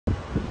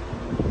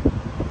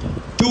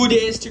2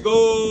 days to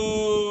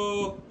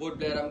go. Port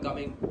Blair, I'm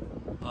coming.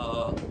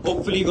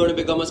 Hopefully going to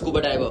become a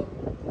scuba diver.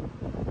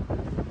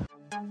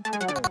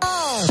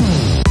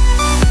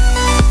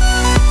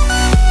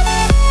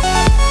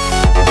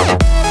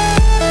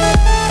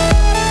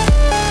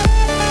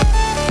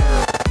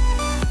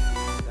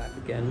 Back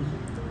again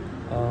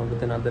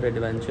with another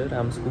adventure.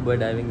 I'm scuba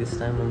diving this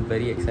time. I'm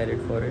very excited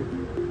for it.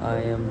 I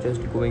am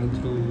just going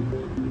through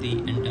the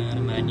entire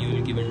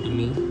manual given to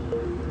me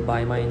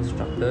by my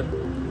instructor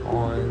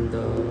on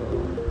the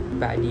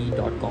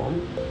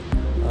PADI.com.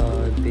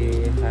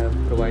 They have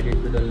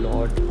provided with a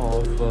lot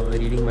of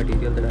reading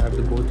material that I have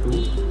to go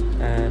through,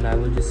 and I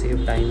will just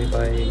save time if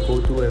I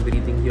go through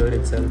everything here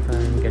itself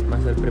and get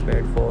myself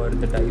prepared for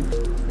the dive.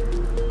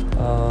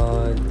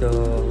 The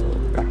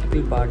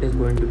practical part is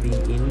going to be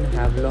in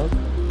Havelock.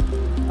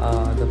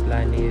 The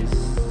plan is,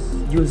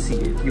 you'll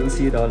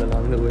see it all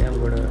along the way. I'm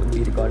going to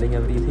be recording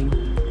everything,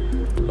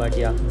 but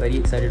yeah, very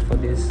excited for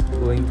this.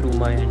 Going through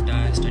my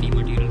entire study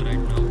material right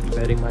now,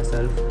 preparing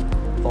myself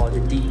for the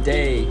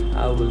D-Day.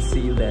 I will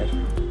see you there.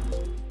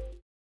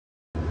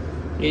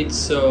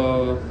 It's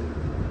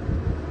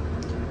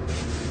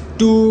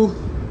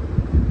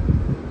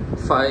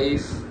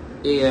 2:05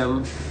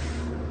 AM.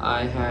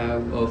 I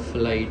have a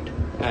flight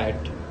at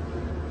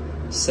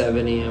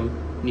 7 AM.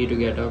 Need to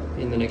get up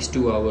in the next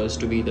 2 hours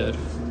to be there.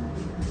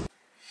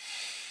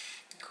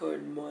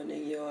 Good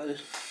morning, y'all.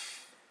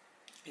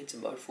 It's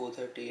about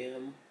 4:30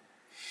 AM.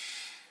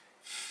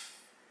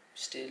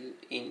 Still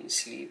in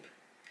sleep.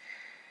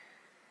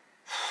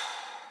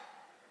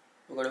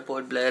 We're going to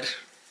Port Blair.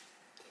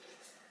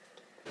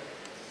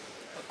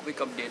 A quick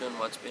update on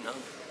what's been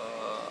up.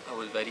 I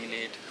was very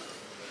late.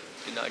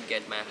 Did not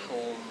get my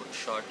home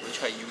shot, which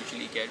I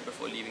usually get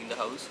before leaving the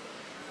house.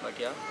 But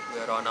yeah, we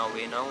are on our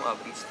way now.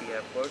 I've reached the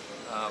airport.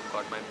 I've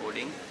got my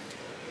boarding.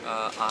 I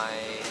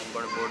am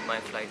going to board my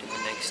flight in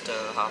the next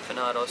half an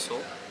hour or so.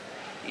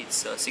 It's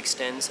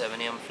 6:10,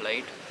 7 AM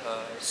flight.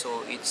 So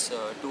it's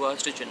 2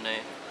 hours to Chennai.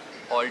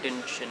 Halt in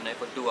Chennai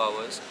for 2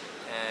 hours.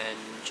 And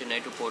Chennai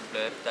to Port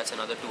Blair, that's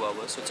another 2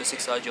 hours. So it's a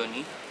 6-hour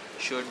journey.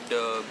 Should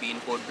be in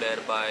Port Blair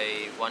by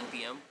 1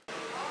 PM.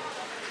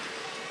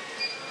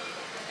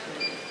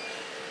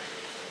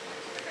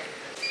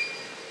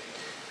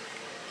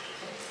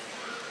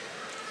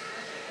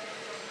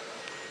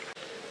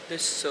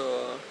 This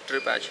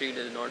trip actually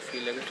does not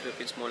feel like a trip,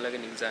 it's more like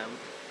an exam,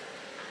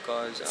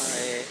 because I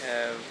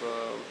have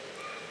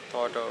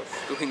thought of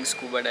doing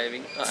scuba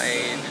diving. I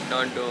did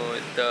not know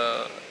the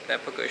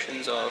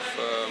repercussions of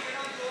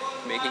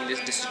making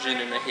this decision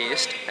in a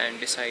haste and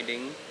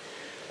deciding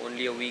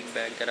only a week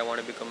back that I want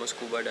to become a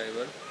scuba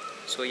diver.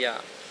 So yeah,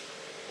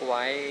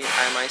 why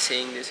am I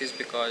saying this is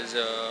because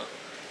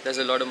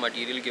there's a lot of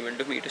material given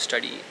to me to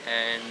study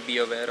and be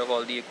aware of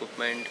all the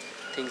equipment,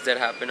 things that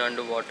happen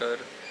underwater,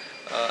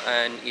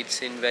 and it's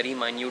in very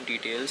minute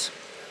details.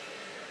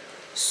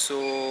 So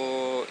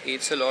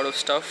it's a lot of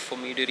stuff for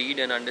me to read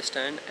and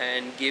understand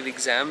and give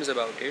exams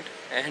about it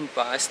and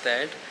pass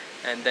that,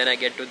 and then I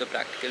get to the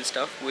practical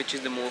stuff, which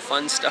is the more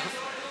fun stuff.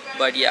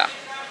 But yeah,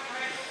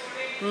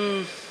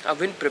 I've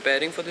been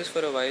preparing for this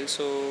for a while,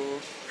 so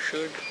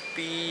should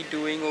be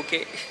doing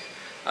okay.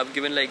 I've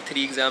given like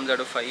 3 exams out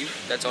of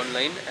 5, that's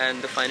online,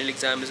 and the final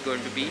exam is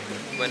going to be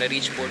when I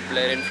reach Port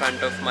Blair in front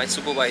of my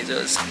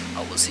supervisors. I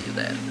will see you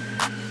there.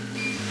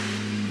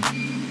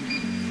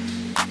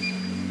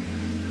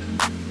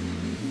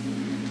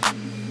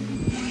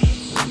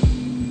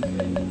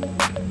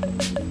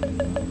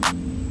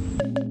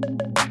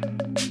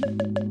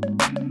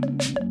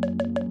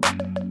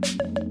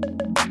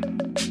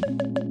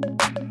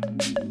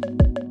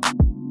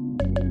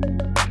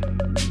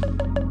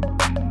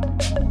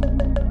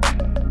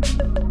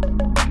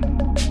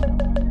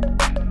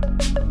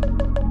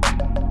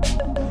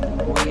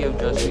 We have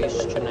just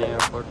reached Chennai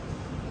airport.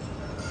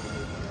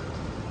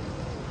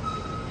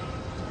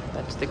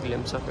 That's the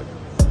glimpse of it.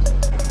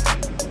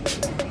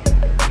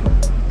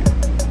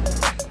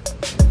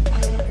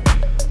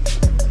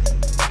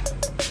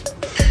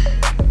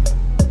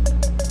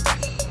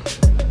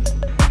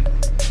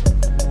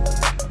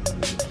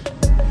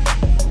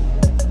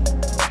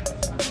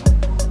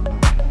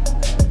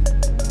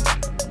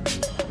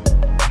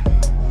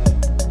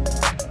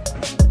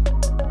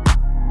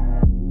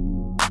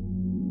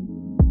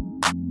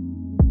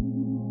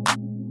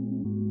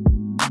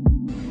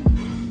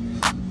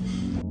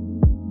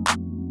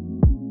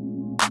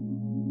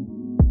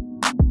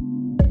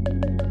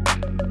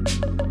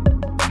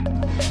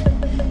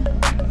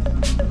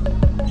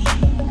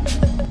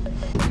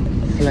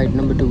 Flight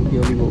number 2,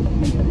 here we go.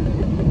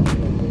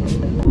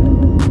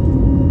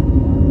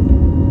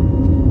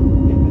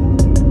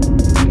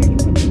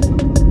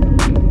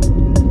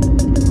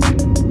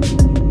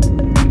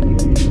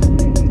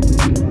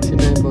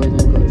 Chennai, boys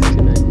and girls,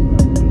 Chennai.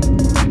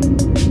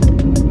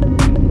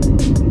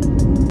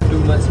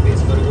 Too much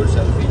space for a good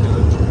selfie,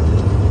 dude.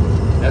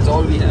 That's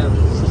all we have.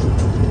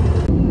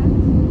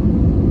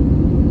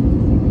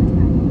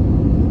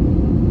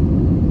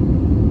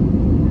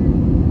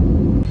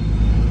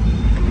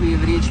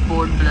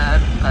 Port Blair. are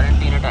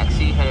currently in a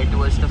taxi headed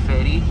towards the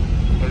ferry.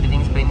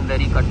 Everything's been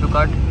very cut to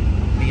cut.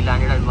 We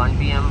landed at 1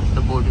 p.m.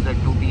 The boat is at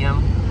 2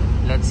 p.m.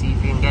 Let's see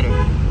if we can get it.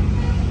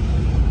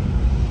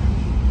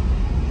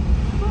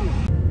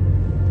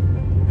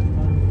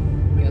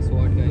 Guess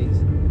what, guys?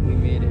 We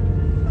made it.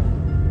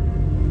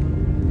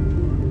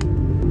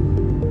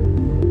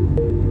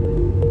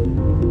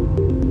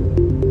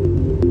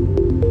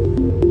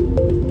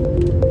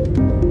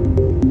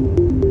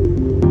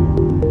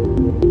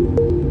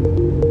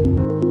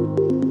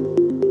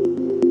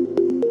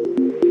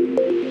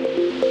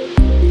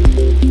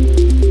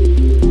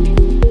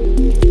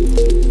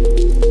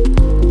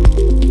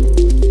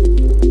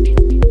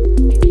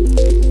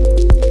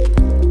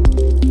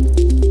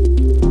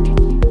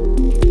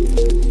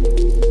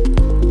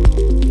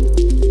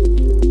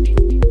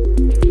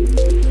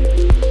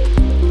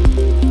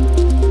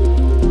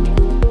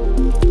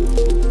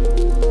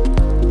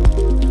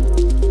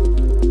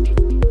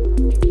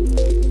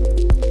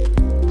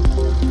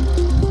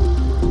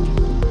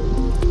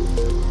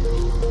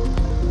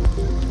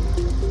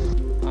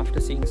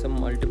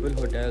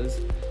 Hotels,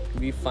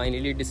 we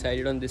finally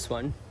decided on this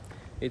one.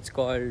 It's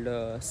called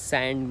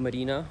Sand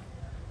Marina,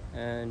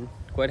 and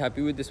quite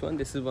happy with this one.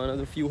 This is one of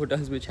the few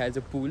hotels which has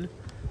a pool.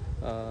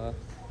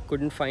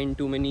 Couldn't find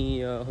too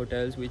many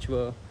hotels which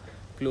were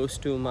close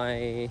to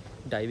my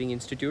diving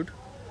institute.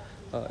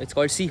 It's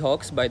called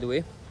Seahawks, by the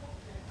way,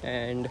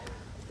 and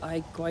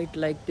I quite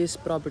like this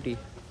property.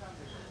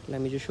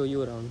 Let me just show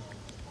you around.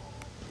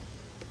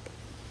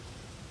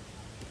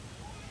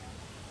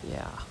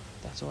 Yeah,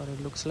 that's what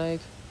it looks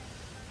like.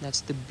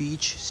 That's the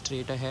beach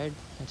straight ahead.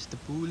 That's the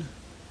pool,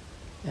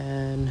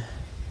 and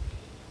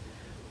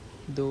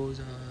those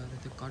are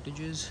the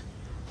cottages.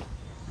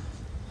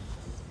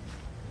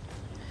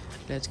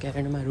 Let's get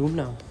into my room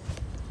now.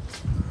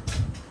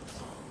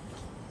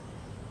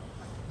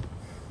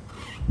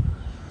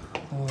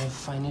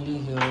 Finally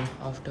here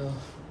after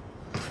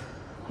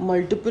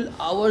multiple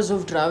hours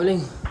of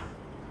traveling.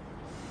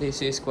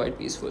 This is quite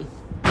peaceful.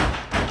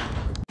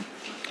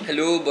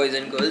 Hello boys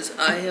and girls,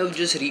 I have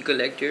just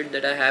recollected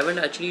that I haven't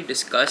actually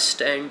discussed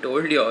and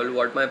told you all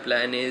what my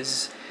plan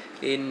is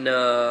in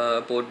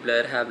Port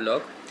Blair,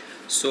 Havelock.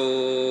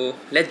 So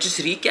let's just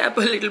recap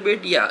a little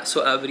bit. Yeah,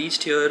 so I've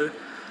reached here,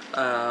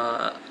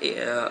 I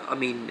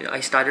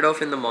started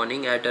off in the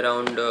morning at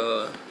around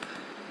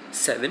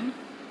 7.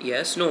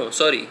 Yes, no,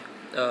 sorry.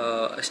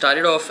 I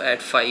started off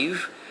at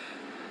 5,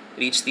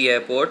 reached the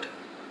airport,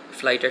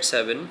 flight at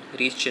 7,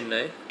 reached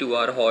Chennai,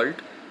 2-hour halt,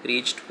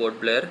 reached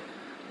Port Blair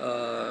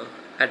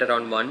at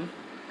around 1,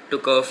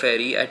 took a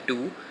ferry at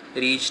 2,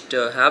 reached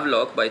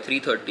Havelock by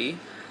 3:30.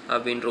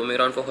 I've been roaming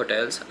around for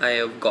hotels. I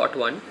have got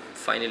one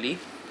finally,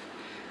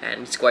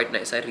 and it's quite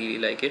nice. I really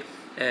like it.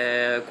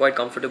 Quite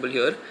comfortable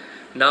here.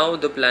 Now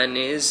the plan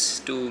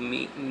is to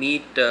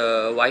meet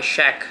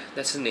Vyshak.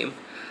 That's his name.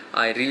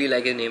 I really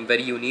like his name.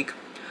 Very unique.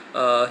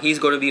 He's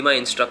going to be my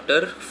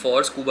instructor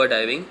for scuba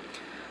diving.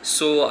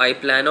 So I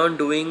plan on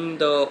doing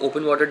the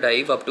open water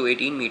dive up to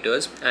 18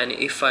 meters, and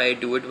if I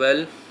do it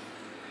well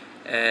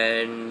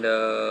and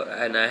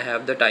I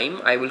have the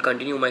time, I will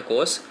continue my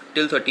course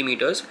till 30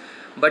 meters.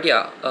 But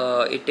yeah,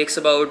 it takes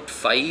about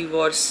 5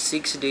 or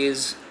 6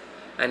 days,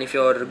 and if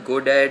you're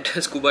good at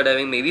scuba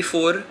diving, maybe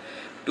 4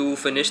 to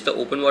finish the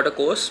open water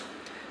course.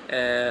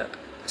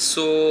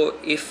 So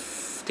if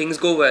things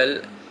go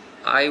well,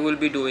 I will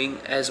be doing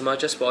as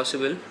much as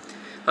possible.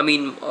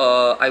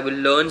 I will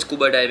learn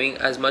scuba diving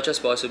as much as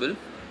possible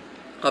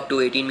up to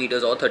 18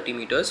 meters or 30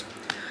 meters.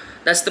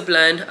 That's the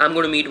plan. I'm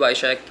going to meet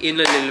Vyshak in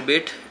a little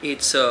bit.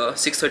 It's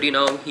 6:30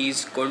 now.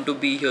 He's going to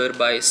be here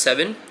by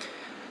 7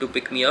 to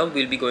pick me up.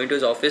 We'll be going to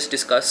his office,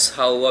 discuss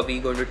how are we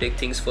going to take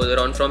things further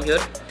on from here.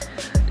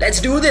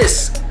 Let's do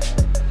this!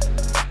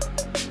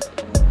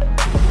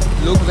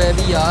 Look where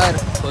we are.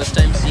 First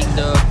time seeing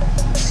the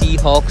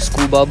Seahawks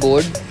scuba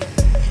board.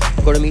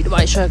 Got to meet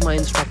Vyshak, my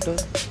instructor.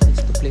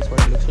 That's the place what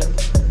it looks like.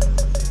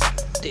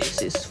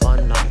 This is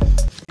fun now.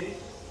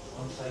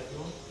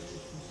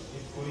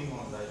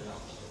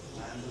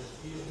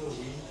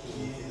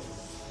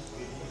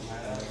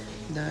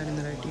 That in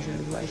the right t-shirt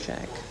is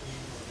Vyshak.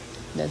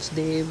 That's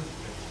Dev.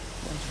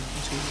 That's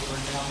who we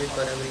contacted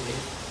for everything.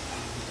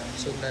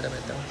 So glad I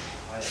met them.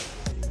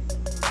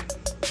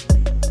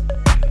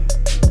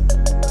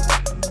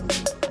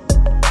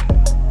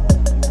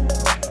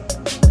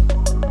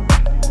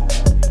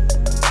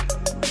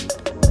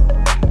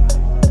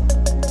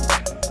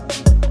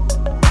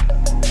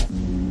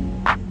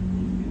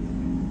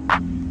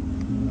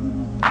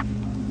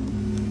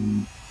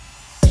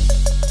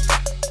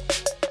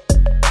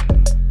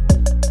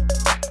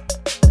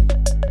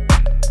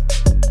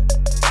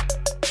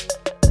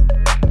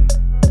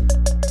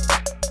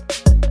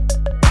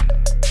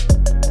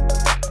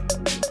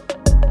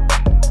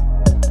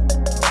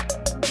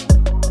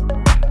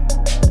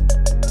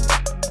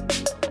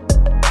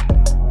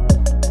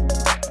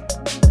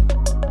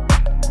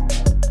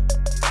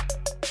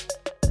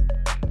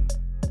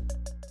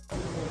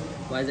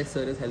 Vyshak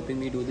sir is helping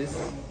me do this.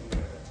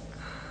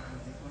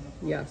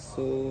 Yeah,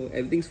 so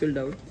everything's filled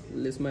out.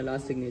 This is my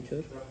last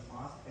signature.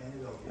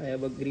 I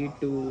have agreed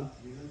to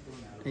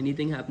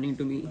anything happening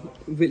to me.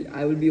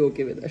 I will be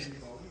okay with that.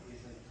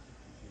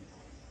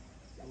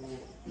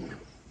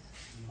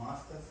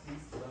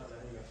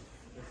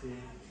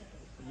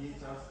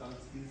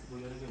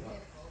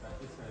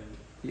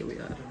 Here we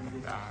are.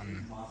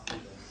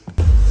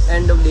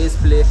 End of day's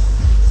play.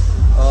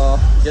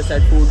 Just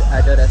had food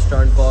at a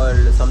restaurant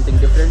called something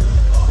different.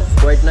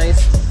 It's quite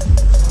nice.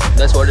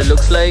 That's what it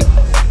looks like.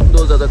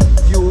 Those are the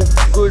few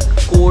good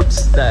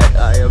quotes that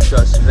I have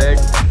just read.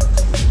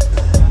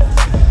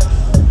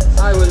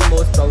 I will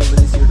most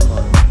probably see you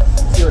tomorrow.